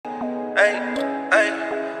Hey, hey,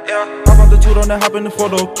 yeah. Hop out the two, don't hop in the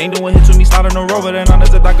photo. Ain't doing hits with me, sliding no rover. Then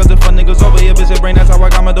honest attack, cause the fun niggas over. Yeah, bitch, it brain, that's how I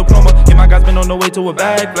got my diploma. Yeah, my guys been on the way to a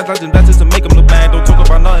bag. Flex like investors to make them look bad. Don't talk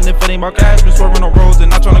about nothing if it ain't about cash. Been swerving on roads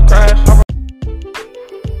and not trying to crash.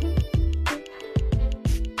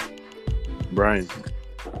 Brian.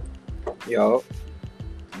 Yo.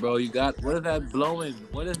 Bro, you got, what is that blowing?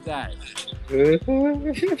 What is that?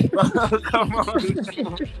 Come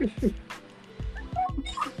on.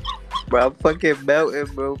 Bro, I'm fucking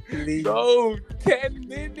melting, bro. Please. Bro, 10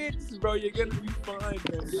 minutes, bro. You're gonna be fine,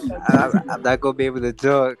 man. I'm not gonna be able to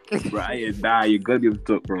talk. Brian, nah, you're gonna be able to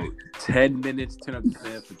talk, bro. 10 minutes, turn up the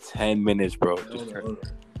fan for 10 minutes, bro. Just turn.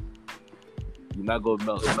 You're not gonna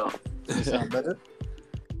melt. You sound better?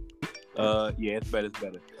 Yeah, it's better.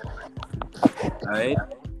 Alright.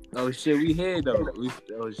 Oh shit, we here though.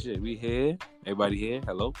 We here. Everybody here?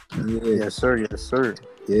 Hello? Yeah. Yes, sir.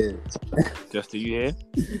 Yeah. Justin, you here?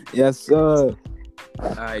 Yes, sir.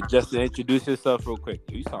 Alright, Justin, introduce yourself real quick.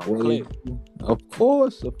 You sound clear. Of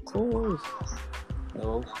course.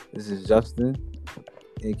 Hello, this is Justin,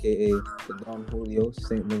 aka the Don Julio,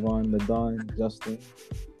 Saint Laurent, the Don Justin,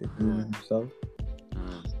 the demon himself.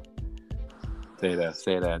 Say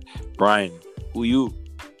that. Brian, who you?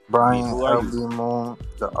 Brian who are LB Moon,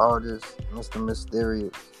 the artist, Mr.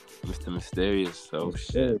 Mysterious. Mr. Mysterious. So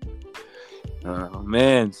shit.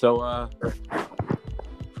 Man, so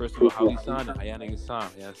first of all, how we sounding? How y'all niggas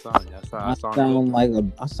sound? I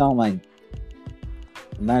sound like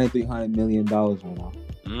 $9,300 million right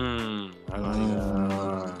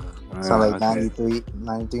now. Sound like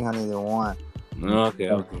 9,301. Okay.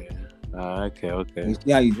 You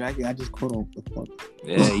see how you drag it? I just caught on the fuck.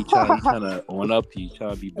 Yeah, he trying to one up you. He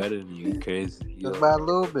trying to be better than you. Crazy. Just by a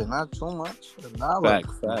little bit, not too much.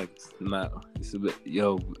 Facts. Nah, it's a bit.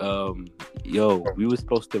 Yo, we were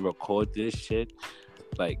supposed to record this shit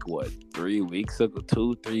like what 3 weeks ago,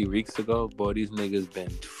 2-3 weeks ago. Boy, these niggas been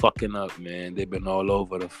fucking up, man. They've been all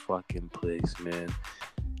over the fucking place, man.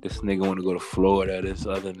 This nigga want to go to Florida. This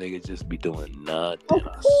other nigga just be doing nothing.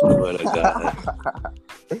 I swear to God.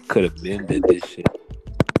 Could have been did this shit.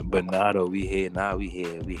 But nah, though, we here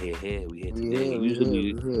today.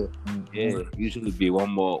 Usually be one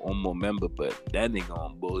more member, but that nigga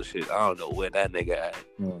on bullshit. I don't know where that nigga at.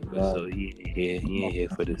 So he ain't here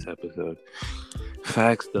for this episode.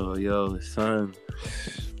 Facts though, yo, son.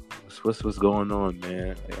 What's going on,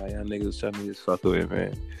 man? Y'all niggas trying to just fuck with,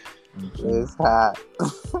 man. It's hot.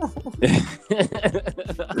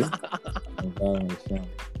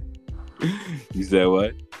 You said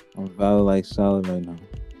what? I'm valid like salad right now.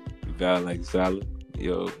 You valid like salad?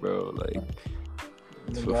 Yo, bro, like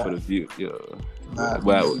for the view, yo.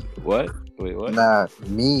 What? Wait, what? Nah,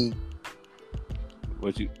 me.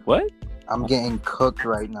 What? I'm getting cooked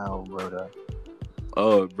right now, brother.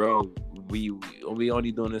 Oh, bro, we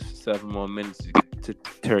only doing this for 7 more minutes to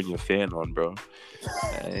turn your fan on, bro.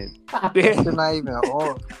 That's not even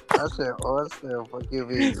on. I said on still. Fuck you,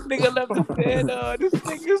 me. Nigga left the fan on. This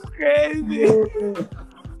nigga's crazy.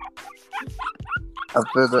 I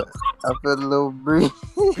feel the little breeze.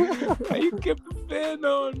 Why you kept the fan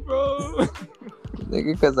on, bro?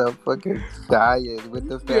 Nigga, because I'm fucking dying with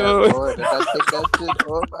the fan on. If I take that shit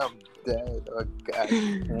off, I'm dead. Oh, God,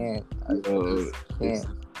 I can't.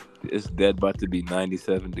 It's dead about to be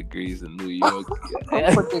 97 degrees in New York.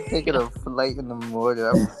 I'm fucking taking a flight in the morning.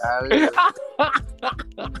 I'm out of here.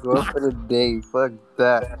 Go for the day. Fuck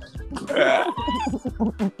that.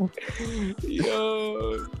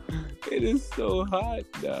 Yo, it is so hot.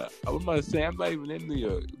 Nah, I'm about to say I'm not even in New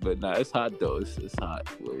York, but nah, it's hot though. It's hot.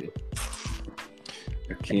 Boy.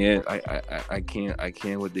 I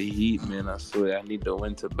can't with the heat, man. I swear, I need the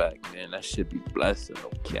winter back, man. That shit be blessed.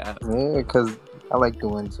 No cap. Yeah, because I like the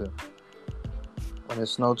winter. When it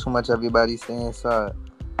snows too much, everybody stay inside.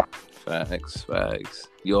 Facts.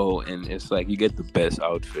 Yo, and it's like you get the best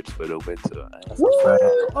outfits for the winter.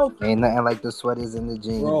 Okay. Ain't nothing like the sweaters and the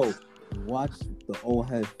jeans. Bro, watch the old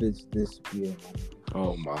head fits this year, man.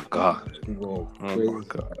 Oh my God. Bro, oh my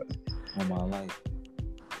God. On my life.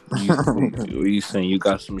 You saying you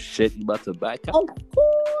got some shit you about to back up? Of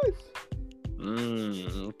course.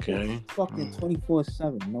 Okay. Fucking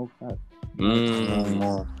 24/7, no cap.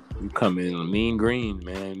 You come in mean green,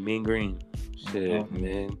 man. Mean green. Shit,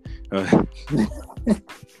 man.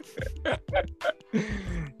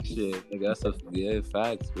 Shit, nigga, that's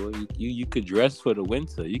facts, boy. You could dress for the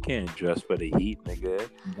winter. You can't dress for the heat, nigga.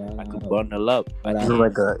 I could bundle up. You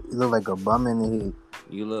look like a bum in the heat.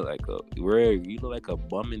 You look like a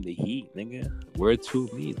bum in the heat, nigga. Word to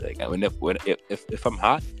me, like if I'm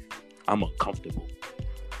hot, I'm uncomfortable.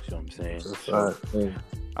 You know what I'm saying?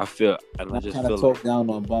 I feel, and I Not just trying to feel talk like, down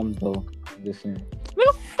on bums though. Just saying.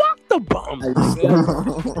 nigga, fuck the bums, I nigga.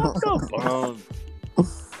 just- Fuck the bums.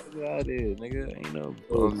 Get out of here, nigga. Ain't no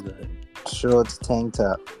bums out here. Shorts, tank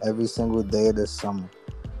top, every single day of the summer.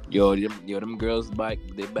 Them girls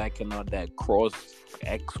they back in all that cross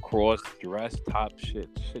dress top shit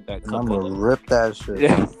that And I'm cover. gonna rip that shit.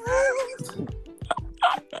 Yeah.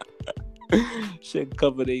 Shit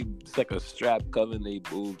cover they, it's like a strap covering they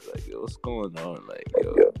boobs. Like, yo, what's going on? Like,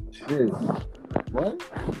 yo, Shit. What?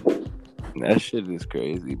 that shit is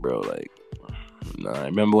crazy, bro. Like, nah, I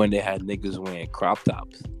remember when they had niggas wearing crop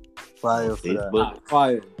tops Fire on for that. Facebook.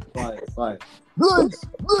 Fire. Nice.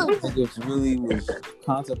 Niggas really was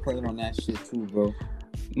contemplating on that shit too, bro.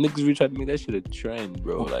 Niggas really tried to make that shit a trend,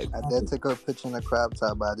 bro. Like, I did take a picture in a crop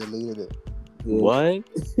top, but I deleted it. Yeah. what?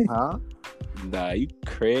 Huh? Nah, you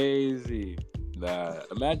crazy. Nah,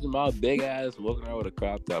 imagine my big ass walking around with a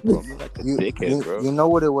crop top on. I'm like a dickhead, bro. You know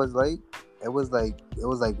what it was like? It was like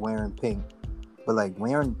wearing pink. But like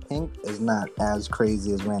wearing pink is not as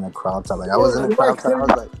crazy as wearing a crop top. Like I was in a crop top,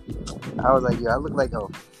 I was like, yo, I look like a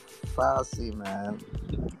Fosse, man.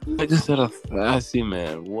 I just said a fancy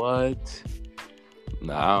man. What?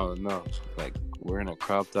 Nah, I don't know. Like, wearing a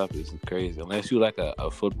crop top is crazy. Unless you like a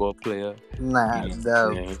football player. Nah, You know that,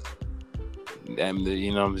 what I'm saying?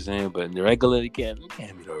 You know what I'm saying? But the regular, you can't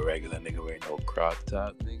be no regular nigga wearing no crop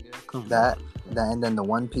top, nigga. Come that, on. and then the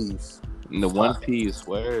one piece. And the one piece,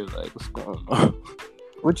 where, like, what's going on?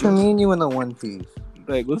 What you mean you in the one piece?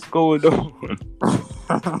 Like, what's going on?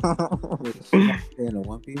 Wait, she out here in a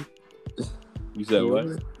one piece? You said what?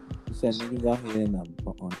 You said niggas out here in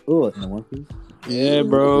a one piece? Yeah,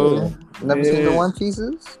 bro. Never seen the one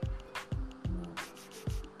pieces?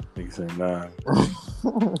 Nigga said nah.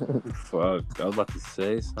 Fuck, I was about to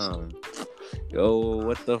say something. Yo,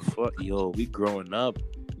 what the fuck? Yo, we growing up.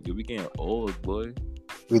 Yo, we getting old, boy.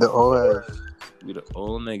 We the old We the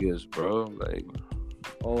old niggas, bro. Like,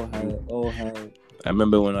 Old head. I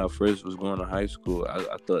remember when I first was going to high school,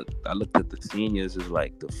 I looked at the seniors as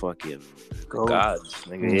like the fucking gods,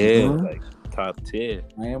 nigga. Mhm. Yeah, like top tier.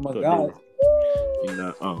 I am a So god. You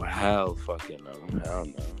know, oh hell fucking no. Hell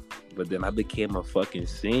no. But then I became a fucking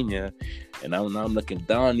senior, and now I'm looking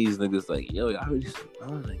down on these niggas like, yo, y'all really some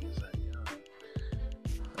dumb niggas. Like, yo,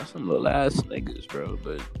 that's some little ass niggas, bro.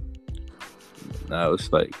 But now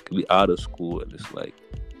it's like we out of school, and it's like,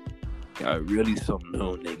 y'all really some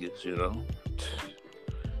no niggas, you know?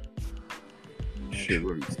 Shit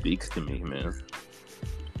really speaks to me, man.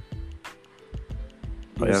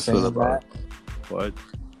 How y'all feel about what?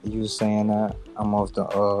 You saying that I'm off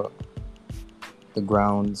the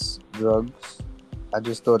grounds drugs. I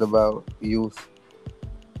just thought about youth.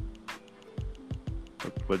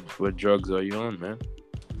 What drugs are you on, man?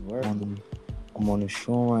 I'm on a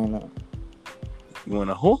shroom right now. You want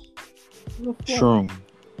a who? Shroom.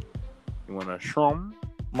 You want a shroom?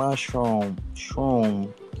 Mushroom.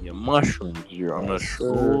 Shroom. Your mushrooms. You're on a Yes,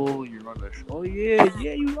 show. sir. You're on a show. Oh yeah,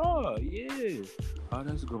 you are. Yeah. How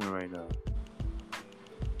that's going right now?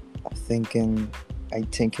 I thinking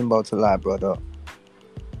about a lot, brother.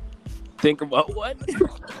 Think about what?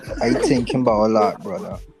 I thinking about a lot,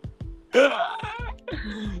 brother.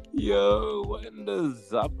 Yo, what in the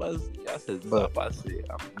zapas? I said But- zapas.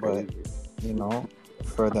 I'm but- crazy. You know,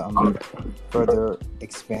 further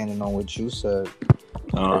expanding on what you said.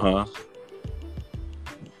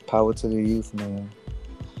 Power to the youth, man.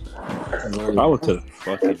 Power to the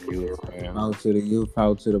fucking youth, man. Power to the youth,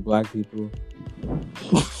 power to the black people.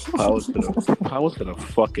 Power to the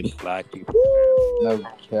fucking black people. No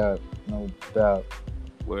cap, no doubt.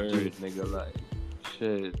 Word, nigga, like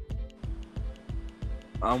shit.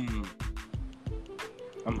 I'm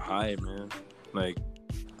high, man. Like,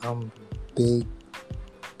 I'm big.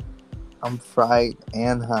 I'm fried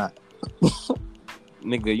and hot.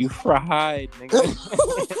 nigga, you fried, nigga.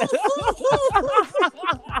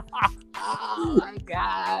 Oh my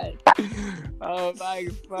god. Oh my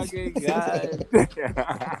fucking god.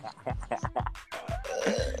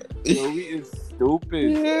 Yo, we is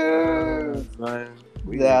stupid. Yeah. Son.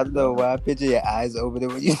 Yeah, I know why I picture your eyes over there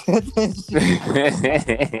when you said that shit.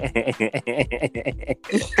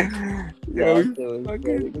 Yo, Yeah, you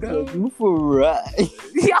fucking dumb. you for right.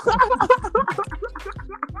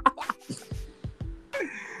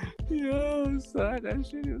 Yo, son, that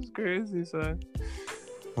shit is crazy, son.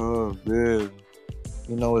 Oh man.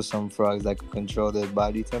 You know, it's some frogs that can control their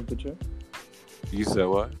body temperature. You said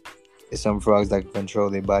what? It's some frogs that can control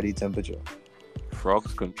their body temperature.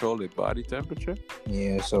 Frogs control their body temperature?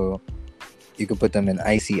 Yeah, so you can put them in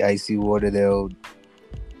icy water. I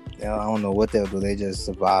don't know what they'll do. They just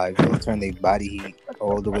survive. They'll turn their body heat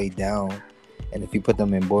all the way down, And if you put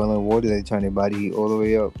them in boiling water, they turn their body heat all the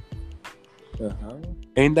way up.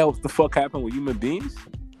 Ain't that what the fuck happened with human beings?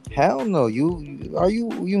 Hell no. You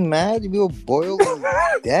mad? You will boil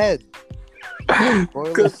dead.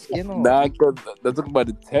 Boil the skin off. Nah, cause they're talking about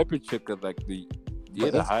the temperature, cause like But the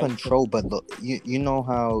it's high control. But look, you know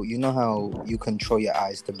how you control your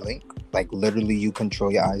eyes to blink. Like literally, you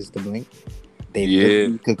control your eyes to blink. They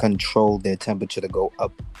literally could control their temperature to go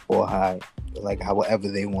up or high, like however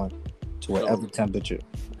they want, to whatever temperature.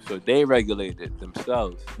 So they regulate it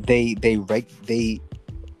themselves. The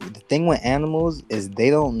thing with animals is they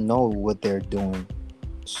don't know what they're doing,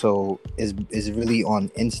 so it's really on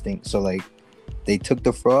instinct. So like, they took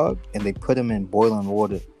the frog and they put him in boiling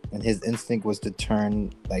water, and his instinct was to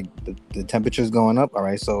turn like the temperature's going up. All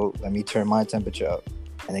right, so let me turn my temperature up,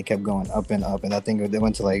 and they kept going up and up, and I think they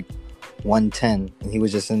went to like 110, and he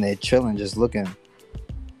was just in there chilling, just looking.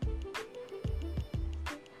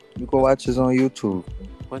 You go watch this on YouTube.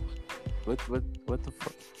 What the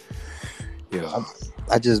fuck? Yeah,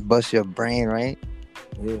 I just bust your brain, right?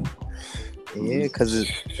 Yeah. Yeah, because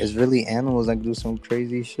it's really animals that do some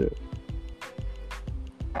crazy shit.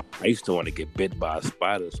 I used to want to get bit by a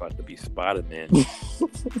spider so I could be Spider-Man.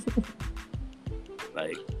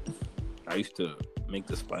 Like, I used to make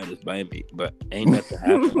the spiders bite me, but ain't nothing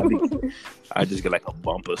happen. I just get like a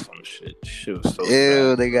bump or some shit. Shit was so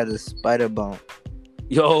Ew, sad. they got a spider bump.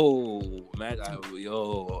 Yo, man, nah,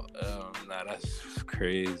 that's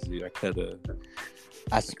crazy. I coulda.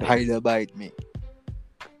 A spider bite me.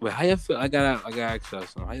 Wait, how you feel? I gotta ask y'all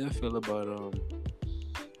something. How you feel about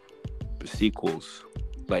the sequels?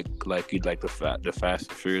 Like you'd like the Fast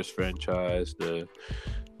and Furious franchise, the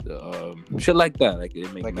shit like that. Like they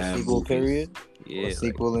make Like a mad sequel movies. period? Yeah, Or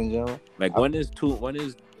sequel in general? like when is it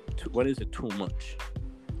too much?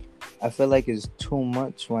 I feel like it's too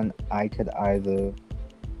much when I could either...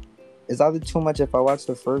 It's either too much if I watch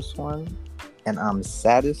the first one and I'm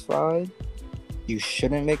satisfied, you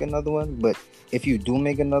shouldn't make another one. But if you do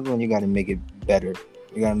make another one, you gotta make it better.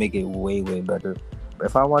 You gotta make it way, way better. But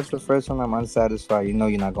if I watch the first one, I'm unsatisfied, you know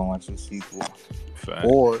you're not gonna watch the sequel. Fact.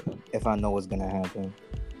 Or if I know what's gonna happen,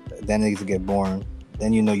 then it get boring.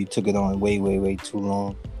 Then you know you took it on way, way, way too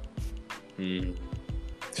long.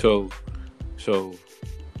 So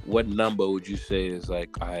what number would you say is like,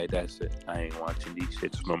 all right, that's it, I ain't watching these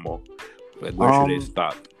shits no more? Like, where should they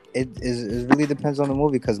stop? It really depends on the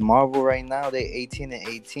movie, because Marvel right now, they 18 and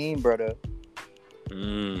 18, brother.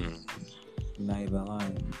 Not even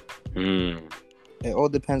lying. It all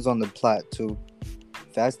depends on the plot too.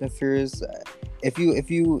 Fast and Furious, if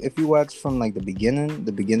you watch from like the beginning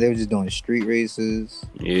they were just doing street races.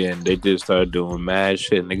 Yeah, and they just started doing mad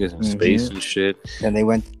shit, niggas in space and shit. Then they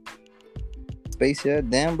went space, yeah.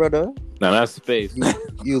 Damn, brother. Nah, not space.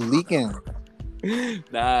 You leaking.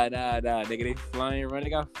 Nah, nigga, they flying around. They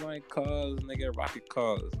got flying cars, nigga, rocket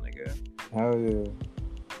cars, nigga. Hell yeah.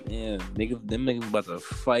 Yeah, nigga, them niggas about to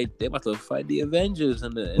fight. They about to fight the Avengers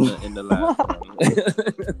in the last one.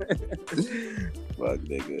 Fuck,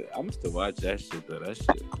 nigga, I'm still watch that shit though. That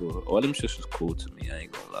shit cool. All them shits was cool to me. I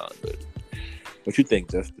ain't gonna lie, but what you think,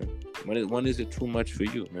 Justin? When is it too much for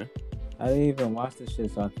you, man? I didn't even watch this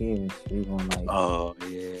shit, so I can't even speak on like. Oh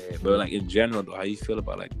yeah, but like in general, though, how you feel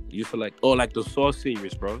about like you feel like like the Saw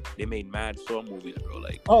series, bro? They made mad Saw movies, bro.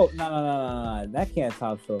 Like No, that can't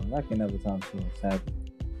top Saw. That can never top Saw. Sadly.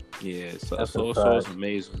 Yeah, Saw is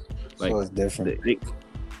amazing. Like So it's different. They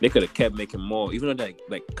could have kept making more, even though they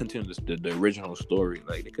like continued the original story.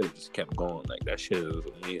 Like they could have just kept going. Like that shit was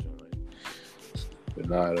amazing. Like, but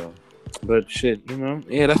nah, though. But shit, you know,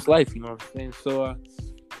 yeah, that's life. You know what I'm saying? So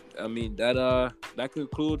I mean that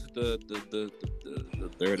concludes the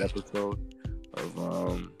third episode of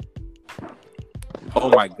Oh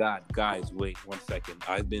my God, guys, wait 1 second.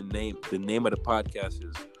 I've been named. The name of the podcast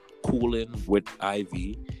is Coolin with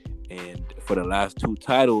Ivy, and for the last two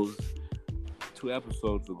titles, 2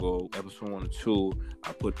 episodes ago, episode 1 and 2,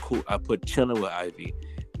 I put Chillin' with Ivy.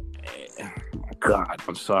 God,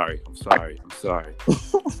 I'm sorry. But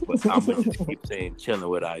I'm gonna just keep saying Chillin'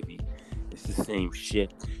 with Ivy. It's the same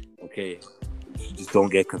shit, okay? You just don't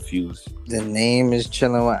get confused. The name is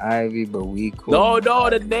Chillin' with Ivy, but we cool. No,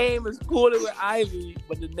 the name is Coolin' with Ivy,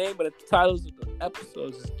 but the name of the titles of the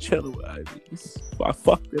episodes is Chillin' with Ivy. I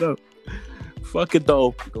fucked it up. Fuck it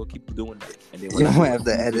though. We're gonna keep doing that. And then You don't have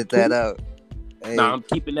to edit that out. Hey, Nah, I'm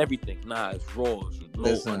keeping everything. Nah, it's raw. It's low,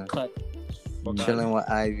 Listen, uncut. Fuck Chillin' with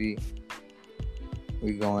Ivy.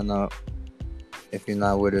 We going up. If you're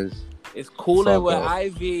not with us, It's Coolin' Fuck with off.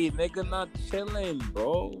 Ivy. Nigga not chilling,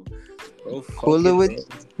 bro. Fuck Coolin' it, with-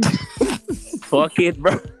 bro. Fuck it,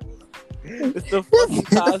 bro. It's the fucking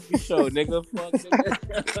Cosby Show, nigga. Fuck,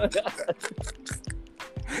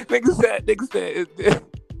 nigga. Nigga said,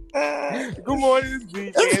 good morning, it's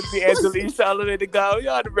DJ, Anthony, Angeline, Charlotte, the guy.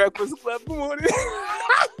 Y'all at the Breakfast Club. Good morning.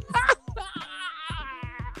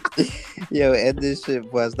 Yo, end this shit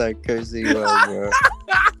before I start cursing you out, bro.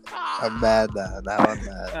 I'm mad now. Now I'm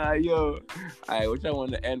mad. Yo. Alright, what you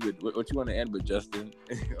want to end with? What you want to end with, Justin?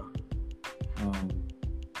 I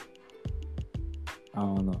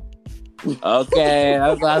don't know. Okay,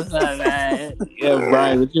 that's awesome, man. Yeah,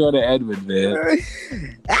 Brian, what you want to end with, man?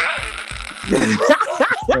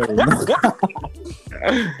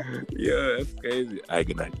 Yeah, that's crazy. Alright,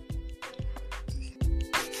 good night.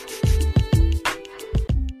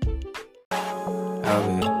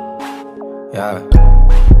 Yeah.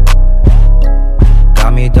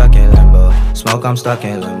 Got me duck in limbo. Smoke, I'm stuck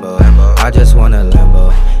in limbo. I just want a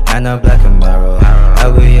limbo and a black Camaro.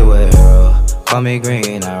 Ever you a hero? Call me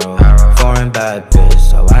Green Arrow. Foreign bad bitch,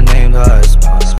 so I named her a Spawn.